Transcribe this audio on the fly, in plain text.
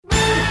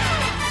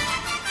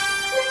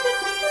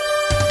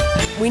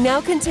We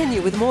now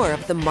continue with more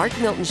of the Mark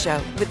Milton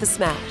Show with The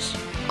Smash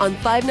on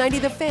 590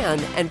 The Fan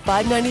and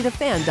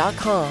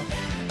 590thefan.com.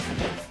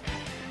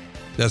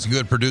 That's a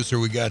good producer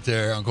we got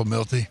there, Uncle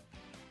Milty.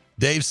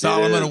 Dave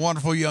Solomon, a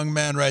wonderful young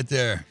man right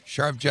there.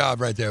 Sharp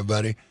job right there,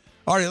 buddy.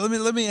 All right,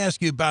 let me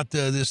ask you about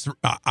this.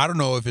 I don't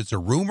know if it's a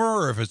rumor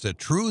or if it's a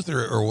truth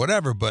or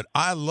whatever, but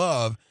I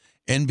love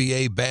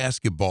NBA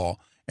basketball,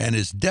 and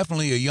it's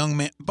definitely a young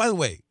man. By the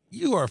way,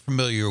 you are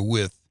familiar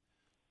with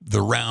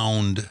the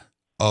round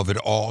of it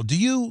all. Do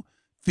you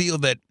feel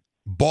that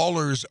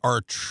ballers are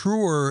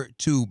truer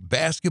to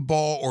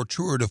basketball or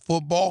truer to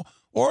football?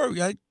 Or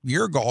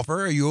you're a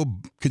golfer.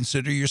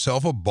 Consider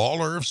yourself a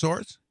baller of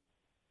sorts?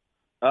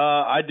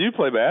 I do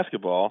play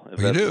basketball, if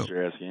that's what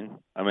you're asking.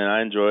 I mean,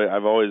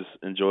 I've always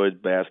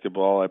enjoyed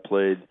basketball.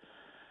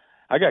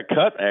 I got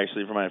cut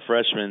actually for my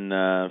freshman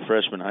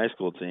high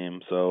school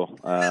team, so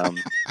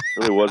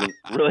really wasn't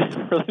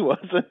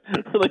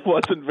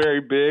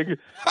very big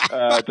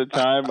at the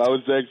time. I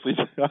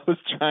was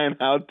trying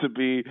out to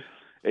be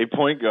a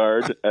point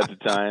guard at the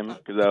time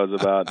because I was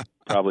about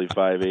probably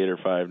 5'8" or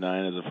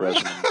 5'9" as a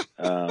freshman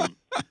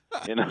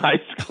in high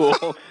school.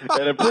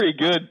 Had a pretty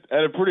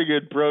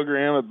good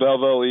program at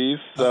Belleville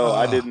East, so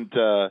I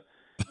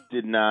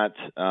did not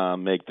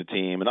make the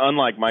team. And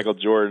unlike Michael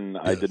Jordan,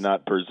 I did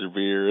not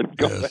persevere and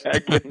go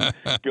back and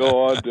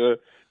go on to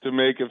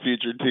make a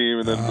future team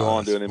and then go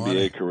on to an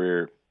NBA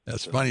career.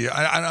 That's funny.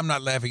 I'm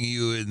not laughing at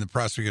you in the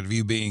prospect of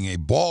you being a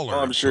baller. Oh,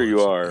 I'm sure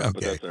you are, okay.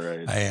 but that's all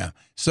right. I am.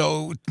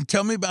 So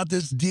tell me about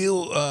this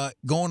deal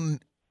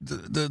going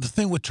the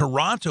thing with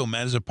Toronto,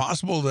 man. Is it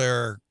possible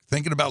they're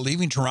thinking about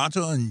leaving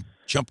Toronto and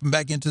jumping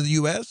back into the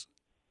U.S.?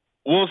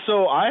 Well,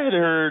 so I had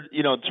heard,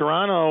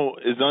 Toronto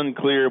is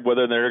unclear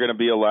whether they're going to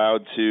be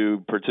allowed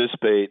to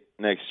participate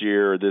next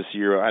year or this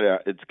year.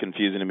 It's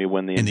confusing to me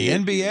when the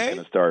NBA is going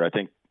to start. I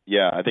think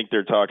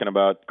they're talking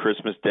about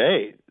Christmas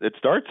Day. It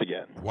starts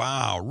again.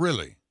 Wow,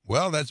 really?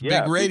 Well, that's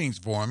big ratings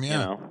for them,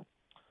 yeah.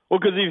 Well,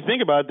 because if you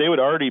think about it, they would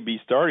already be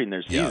starting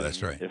their season. Yeah,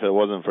 that's right. If it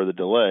wasn't for the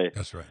delay.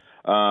 That's right.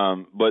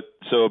 But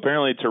so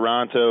apparently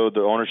Toronto, the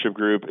ownership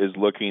group, is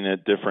looking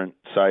at different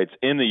sites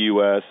in the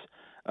U.S.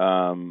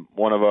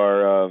 One of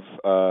our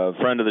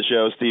friend of the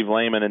show, Steve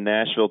Lehman in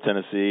Nashville,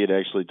 Tennessee, had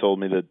actually told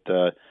me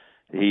that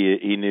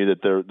he knew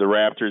that the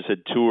Raptors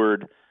had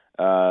toured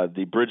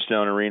the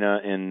Bridgestone Arena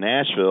in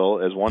Nashville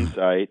as one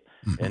site,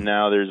 and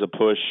now there's a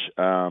push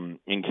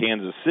in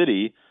Kansas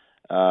City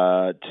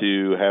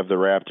to have the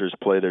Raptors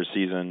play their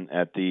season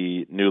at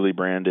the newly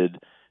branded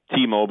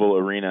T-Mobile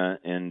Arena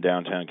in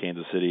downtown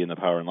Kansas City in the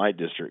Power and Light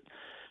District.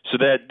 So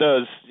that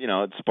does,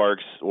 it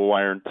sparks. Well,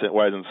 why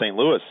isn't St.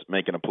 Louis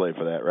making a play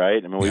for that,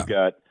 right? I mean, we've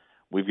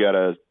got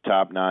a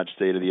top-notch,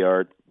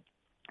 state-of-the-art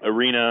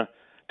arena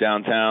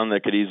downtown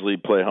that could easily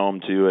play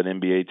home to an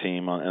NBA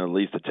team on at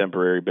least a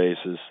temporary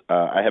basis.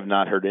 I have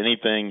not heard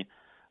anything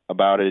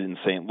about it in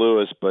St.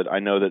 Louis, but I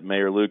know that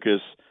Mayor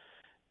Lucas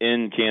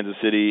in Kansas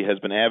City has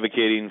been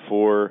advocating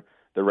for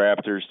the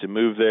Raptors to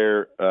move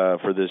there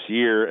for this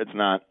year. It's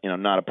not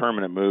a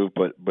permanent move,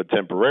 but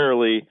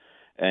temporarily.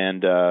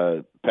 And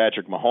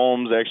Patrick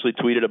Mahomes actually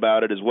tweeted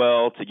about it as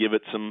well to give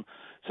it some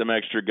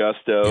extra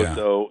gusto. Yeah.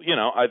 So,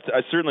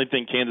 I certainly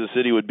think Kansas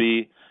City would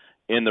be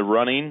in the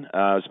running,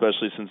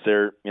 especially since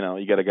they're,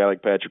 you got a guy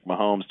like Patrick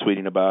Mahomes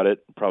tweeting about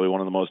it, probably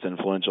one of the most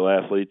influential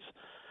athletes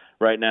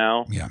right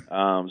now. Yeah.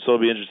 So it'll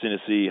be interesting to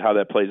see how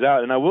that plays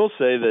out. And I will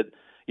say that,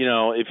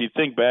 if you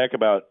think back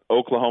about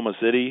Oklahoma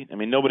City, I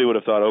mean, nobody would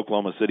have thought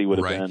Oklahoma City would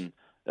have been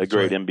a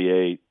great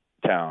NBA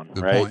town,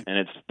 Good right? point. And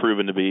it's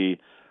proven to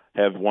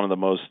have one of the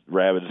most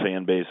rabid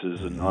fan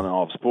bases on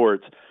all of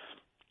sports.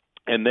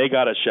 And they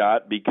got a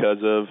shot because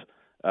of,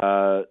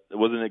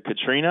 wasn't it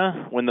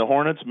Katrina when the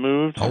Hornets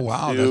moved? Oh,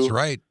 wow, that's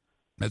right.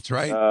 That's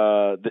right.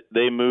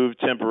 They moved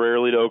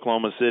temporarily to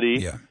Oklahoma City,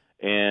 yeah.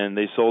 and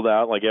they sold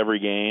out like every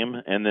game.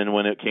 And then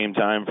when it came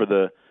time for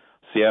the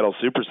Seattle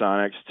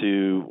Supersonics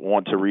to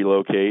want to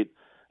relocate,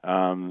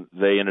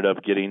 they ended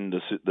up getting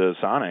the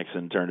Sonics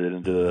and turned it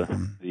into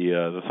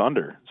the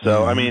Thunder.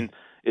 So, I mean,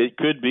 it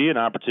could be an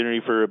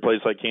opportunity for a place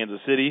like Kansas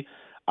City.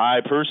 I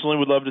personally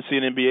would love to see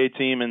an NBA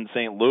team in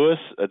St. Louis.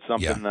 That's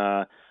something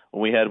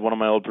when we had one of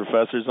my old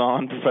professors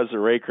on, Professor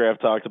Raycraft,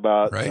 talked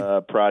about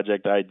a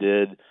project I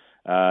did.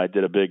 I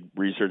did a big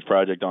research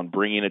project on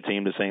bringing a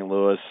team to St.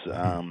 Louis.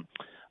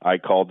 I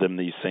called them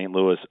the St.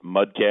 Louis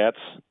Mudcats,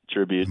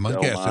 tribute to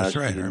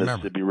the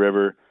Mississippi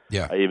River.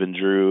 Yeah. I even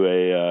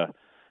drew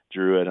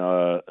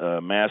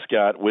a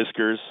mascot,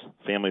 Whiskers,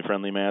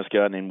 family-friendly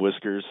mascot named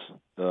Whiskers,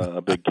 a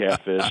big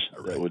catfish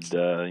that would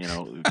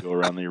go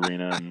around the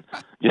arena and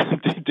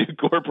do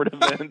corporate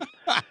events.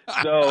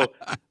 So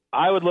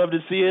I would love to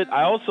see it.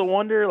 I also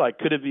wonder,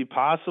 could it be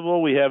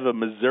possible we have a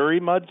Missouri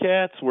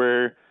Mudcats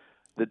where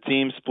the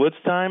team splits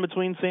time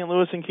between St.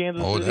 Louis and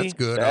Kansas City? Oh, that's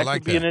good. That I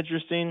like could be an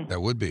interesting.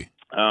 That would be.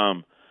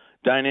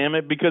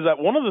 Dynamic, because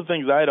one of the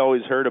things I'd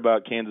always heard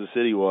about Kansas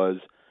City was,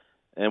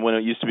 and when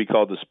it used to be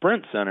called the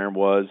Sprint Center,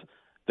 was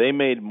they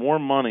made more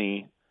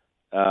money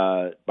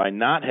by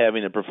not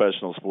having a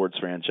professional sports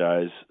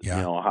franchise,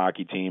 a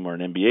hockey team or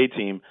an NBA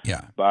team,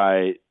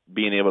 by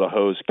being able to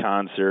host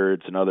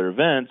concerts and other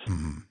events,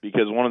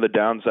 because one of the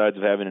downsides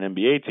of having an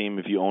NBA team,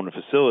 if you own a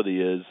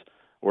facility,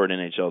 or an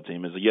NHL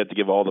team, is that you have to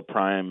give all the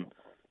prime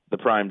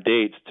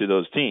dates to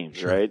those teams,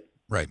 Sure. right?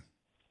 Right.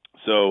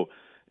 So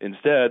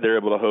instead, they're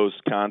able to host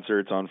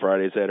concerts on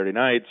Friday, Saturday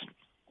nights,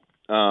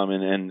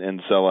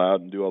 and sell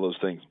out and do all those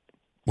things.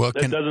 Well,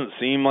 That doesn't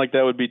seem like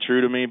that would be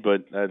true to me,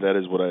 but that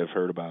is what I've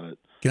heard about it.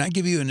 can I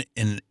give you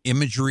an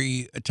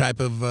imagery type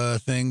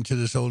of thing to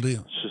this whole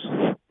deal?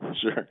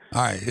 Sure.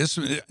 All right.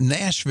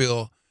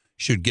 Nashville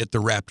should get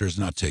the Raptors,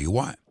 and I'll tell you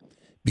why.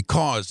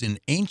 Because in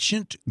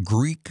ancient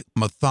Greek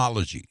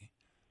mythology,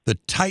 the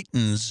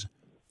Titans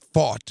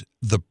fought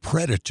the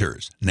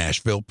Predators,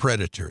 Nashville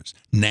Predators,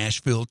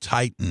 Nashville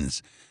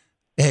Titans.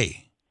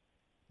 Hey,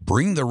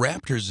 bring the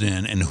Raptors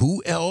in, and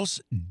who else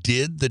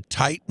did the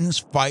Titans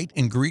fight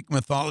in Greek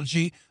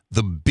mythology?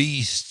 The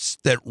beasts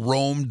that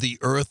roamed the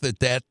earth at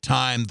that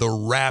time, the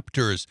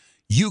Raptors.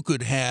 You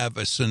could have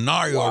a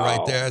scenario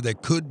right there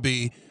that could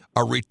be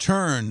a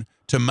return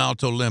to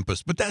Mount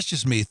Olympus. But that's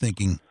just me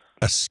thinking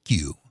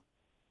askew.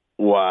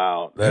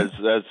 Wow, that's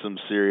some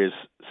serious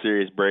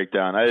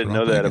breakdown. I didn't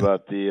know that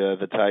about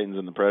the Titans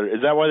and the Predators.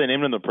 Is that why they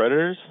named them the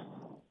Predators?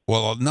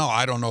 Well, no,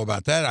 I don't know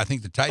about that. I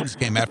think the Titans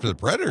came after the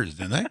Predators,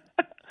 didn't they?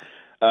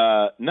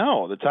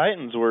 No, the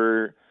Titans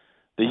were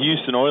the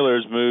Houston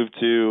Oilers moved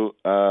to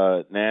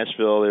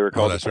Nashville. They were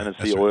called the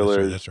Tennessee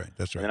Oilers.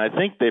 That's right. And I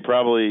think they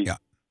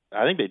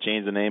I think they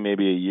changed the name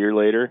maybe a year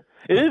later.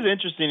 It is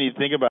interesting to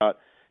think about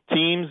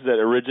teams that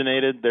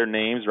originated their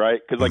names, right?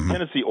 Because like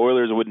Tennessee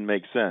Oilers wouldn't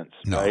make sense,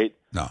 right?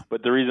 No.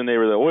 But the reason they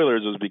were the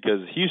Oilers was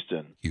because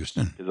Houston,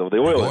 because of the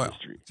oil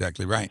industry.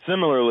 Exactly right.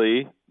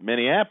 Similarly,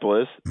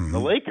 Minneapolis, the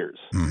Lakers.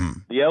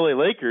 The LA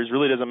Lakers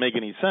really doesn't make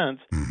any sense,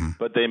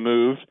 but they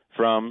moved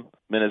from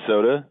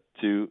Minnesota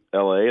to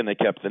LA and they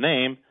kept the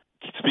name.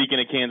 Speaking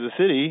of Kansas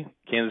City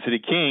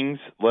Kings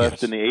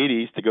left in the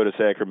 80s to go to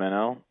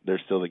Sacramento.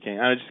 They're still the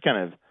Kings. I just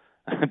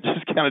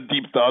kind of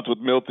deep thoughts with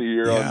Milty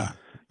here on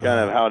kind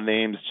of how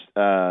names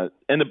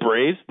and the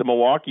Braves, the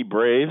Milwaukee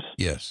Braves,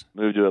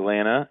 moved to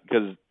Atlanta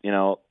because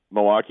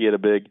Milwaukee had a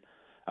big,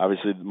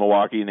 obviously the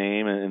Milwaukee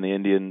name and the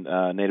Indian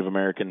Native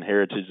American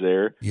heritage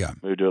there.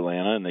 Moved to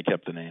Atlanta and they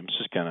kept the name. It's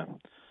just kind of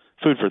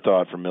food for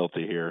thought for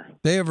Milty here.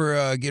 They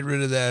ever get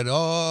rid of that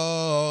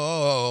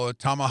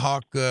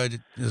tomahawk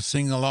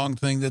sing-along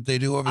thing that they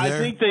do over there? I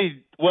think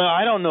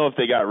I don't know if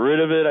they got rid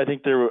of it.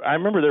 I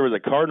remember there was a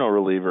Cardinal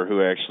reliever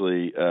who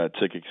actually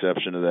took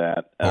exception to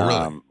that. Oh,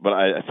 really? But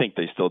I think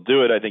they still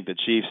do it. I think the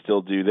Chiefs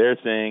still do their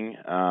thing.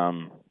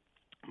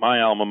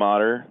 My alma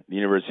mater, the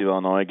University of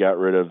Illinois, got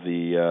rid of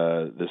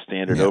the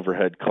standard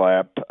overhead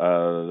clap,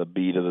 the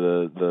beat of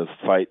the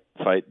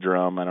fight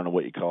drum. I don't know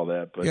what you call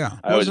that, but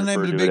what was the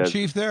name of the big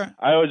chief there?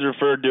 I always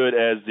referred to it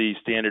as the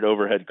standard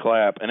overhead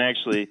clap. And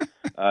actually,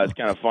 it's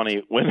kind of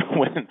funny when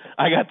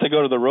I got to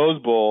go to the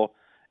Rose Bowl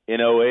in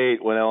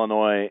 2008 when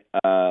Illinois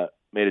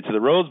made it to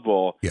the Rose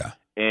Bowl.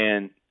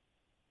 And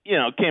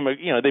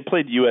they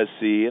played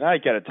USC, and I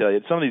got to tell you,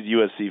 some of these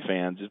USC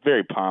fans is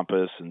very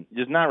pompous and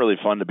just not really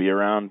fun to be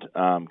around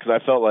because I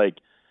felt like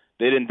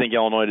they didn't think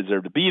Illinois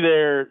deserved to be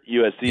there.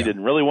 USC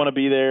didn't really want to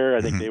be there.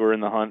 I think they were in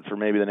the hunt for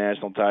maybe the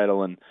national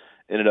title and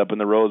ended up in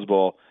the Rose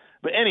Bowl.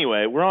 But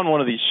anyway, we're on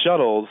one of these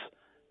shuttles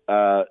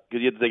because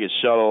you have to take a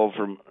shuttle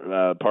from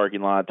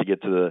parking lot to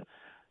get to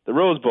the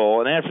Rose Bowl.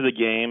 And after the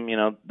game,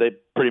 they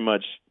pretty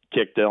much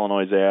kicked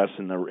Illinois' ass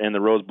in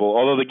the Rose Bowl.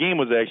 Although the game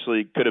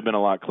could have been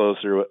a lot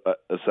closer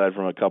aside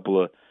from a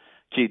couple of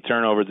key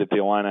turnovers that the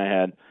Illini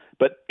had.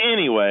 But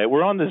anyway,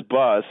 we're on this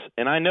bus,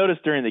 and I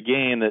noticed during the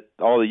game that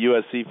all the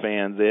USC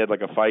fans, they had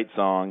like a fight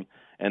song,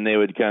 and they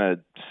would kind of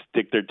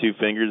stick their two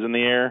fingers in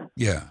the air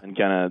and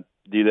kind of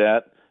do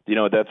that. Do you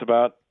know what that's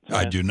about?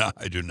 I do not,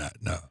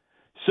 no.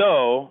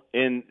 So,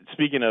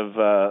 speaking of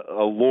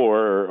a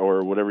lore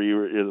or whatever you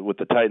were with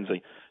the Titans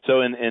thing,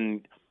 so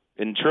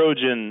in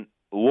Trojan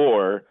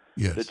lore,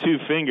 the two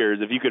fingers,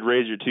 if you could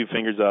raise your two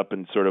fingers up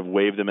and sort of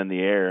wave them in the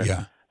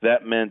air,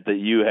 that meant that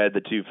you had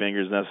the two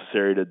fingers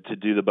necessary to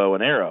do the bow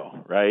and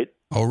arrow, right?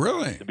 Oh,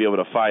 really? To be able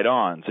to fight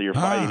on. So you're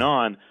fighting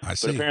on. I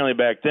see. But apparently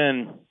back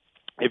then,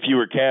 if you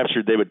were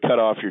captured, they would cut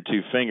off your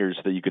two fingers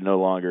so that you could no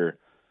longer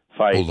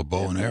fight the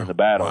bow and arrow. In the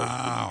battle.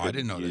 Wow, I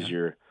didn't know that.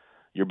 Use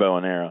your bow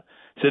and arrow.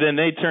 So then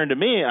they turned to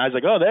me. I was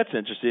like, "Oh, that's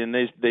interesting." And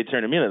they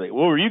turned to me. They're like,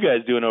 "What were you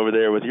guys doing over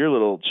there with your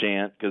little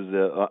chant?" Because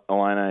the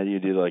Illini, you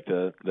do like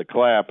the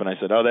clap. And I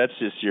said, "Oh, that's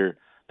just your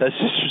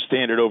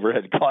standard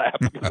overhead clap."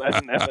 Because I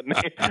didn't have a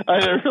name. I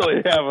didn't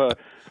really have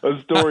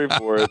a story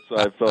for it, so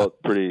I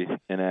felt pretty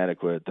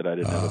inadequate that I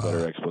didn't have a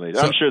better explanation.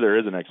 I'm sure there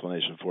is an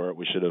explanation for it.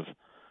 We should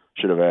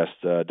have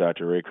asked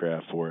Dr.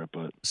 Raycraft for it,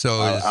 but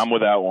I'm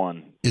without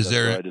one.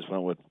 I just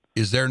went with.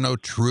 Is there no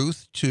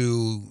truth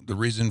to the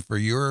reason for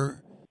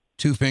your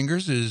two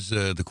fingers is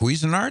the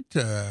Cuisinart?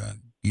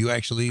 You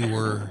actually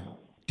were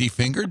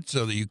defingered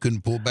so that you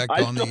couldn't pull back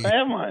on the... I still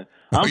have mine.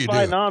 I'm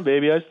fighting on,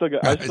 baby. I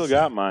still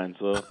got mine,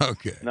 so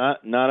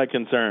not a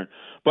concern.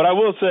 But I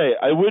will say,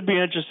 it would be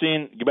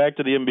interesting, get back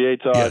to the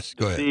NBA talk, Yes,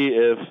 go ahead. see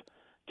if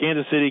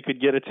Kansas City could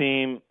get a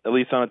team, at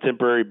least on a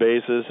temporary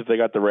basis, if they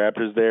got the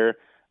Raptors there,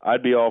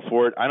 I'd be all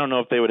for it. I don't know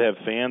if they would have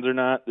fans or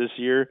not this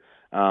year,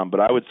 but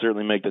I would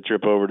certainly make the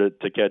trip over to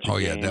catch a game. Oh,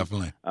 yeah,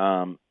 definitely.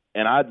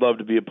 And I'd love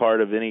to be a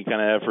part of any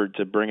kind of effort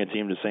to bring a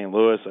team to St.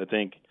 Louis. I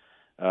think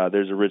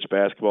there's a rich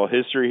basketball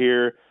history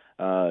here.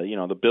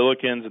 The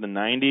Billikens in the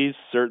 90s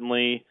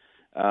certainly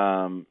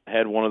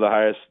had one of the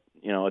highest,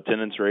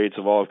 attendance rates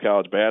of all of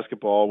college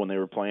basketball when they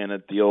were playing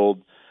at the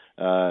old,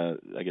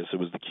 I guess it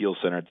was the Kiel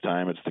Center at the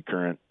time. It's the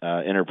current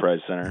Enterprise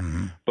Center.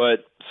 Mm-hmm.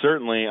 But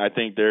certainly I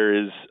think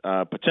there is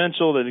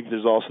potential. I think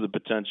there's also the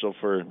potential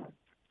for,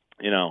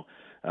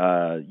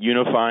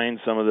 unifying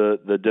some of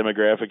the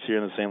demographics here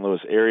in the St. Louis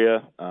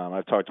area.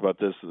 I've talked about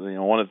this.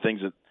 One of the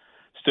things that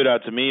stood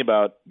out to me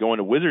about going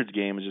to Wizards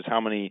games is just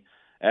how many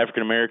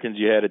African Americans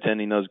you had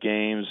attending those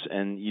games,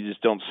 and you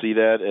just don't see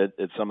that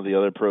at some of the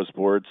other pro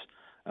sports,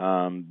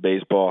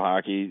 baseball,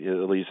 hockey,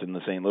 at least in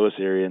the St. Louis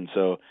area. And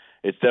so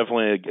it's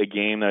definitely a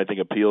game that I think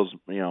appeals,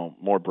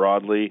 more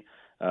broadly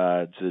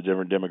to the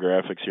different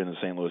demographics here in the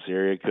St. Louis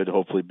area. It could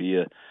hopefully be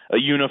a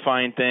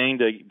unifying thing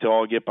to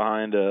all get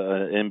behind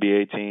an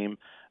NBA team.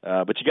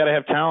 But you got to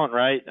have talent,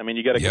 right? I mean,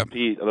 you got to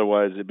compete.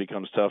 Otherwise, it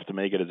becomes tough to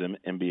make it as an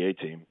NBA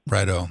team.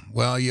 Righto.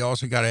 Well, you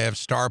also got to have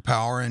star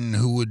power and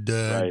who would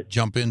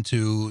jump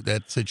into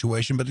that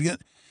situation. But again,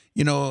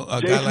 a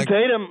Jason guy like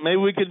Tatum. Maybe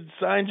we could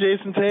sign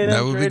Jason Tatum.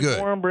 That would be good.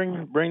 For him,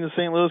 bring the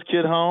St. Louis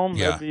kid home.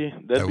 Yeah,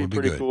 that'd be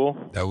pretty cool.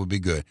 That would be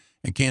good.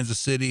 And Kansas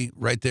City,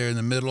 right there in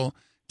the middle,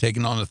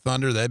 taking on the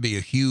Thunder. That'd be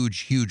a huge,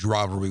 huge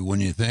rivalry,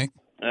 wouldn't you think?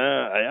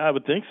 I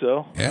would think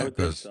so. Yeah,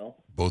 because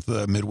both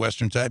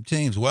Midwestern type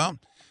teams. Well,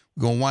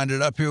 we're going to wind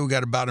it up here. We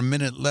got about a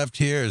minute left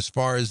here as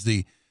far as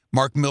the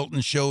Mark Milton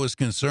show is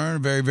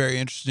concerned. Very, very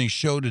interesting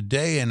show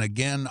today. And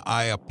again,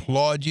 I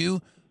applaud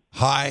you.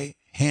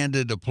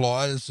 High-handed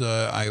applause,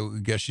 I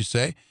guess you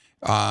say,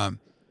 on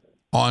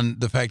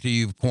the fact that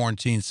you've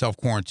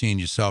self-quarantined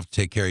yourself to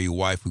take care of your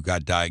wife who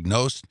got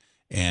diagnosed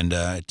and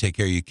take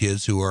care of your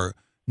kids who are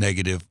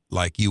negative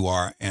like you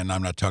are. And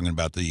I'm not talking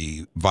about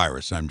the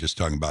virus. I'm just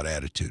talking about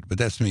attitude. But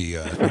that's me.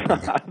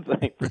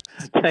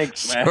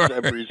 Thanks, Matt. I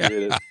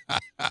appreciate it.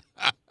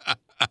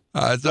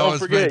 Don't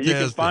forget, fantastic.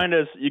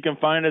 you can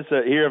find us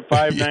here at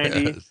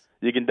 590. Yes.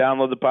 You can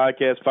download the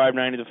podcast,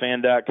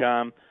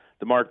 590thefan.com,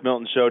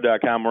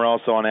 themarkmiltonshow.com. We're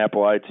also on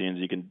Apple iTunes.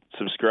 You can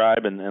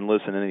subscribe and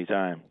listen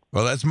anytime.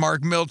 Well, that's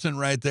Mark Milton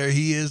right there.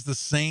 He is the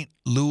St.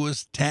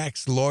 Louis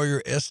tax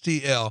lawyer,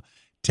 STL,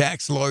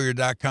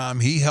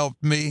 taxlawyer.com. He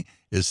helped me,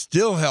 is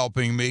still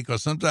helping me,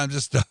 because sometimes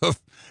this stuff,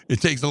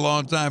 it takes a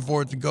long time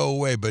for it to go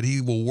away, but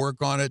he will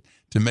work on it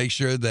to make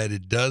sure that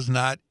it does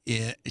not,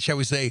 shall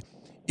we say,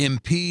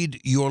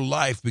 impede your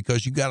life,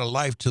 because you got a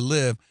life to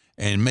live,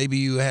 and maybe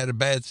you had a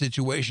bad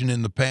situation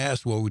in the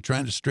past. Well, we're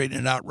trying to straighten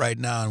it out right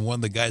now, and one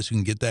of the guys who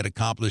can get that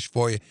accomplished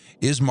for you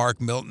is Mark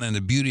Milton, and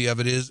the beauty of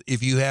it is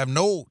if you have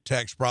no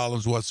tax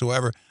problems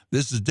whatsoever,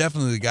 this is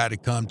definitely the guy to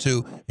come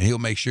to, and he'll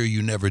make sure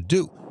you never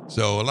do.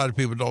 So a lot of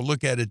people don't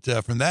look at it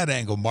from that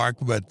angle, Mark,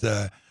 but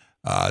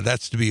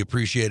that's to be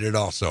appreciated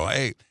also.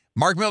 Hey,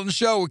 Mark Milton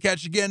Show. We'll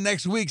catch you again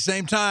next week,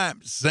 same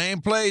time,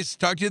 same place.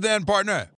 Talk to you then, partner.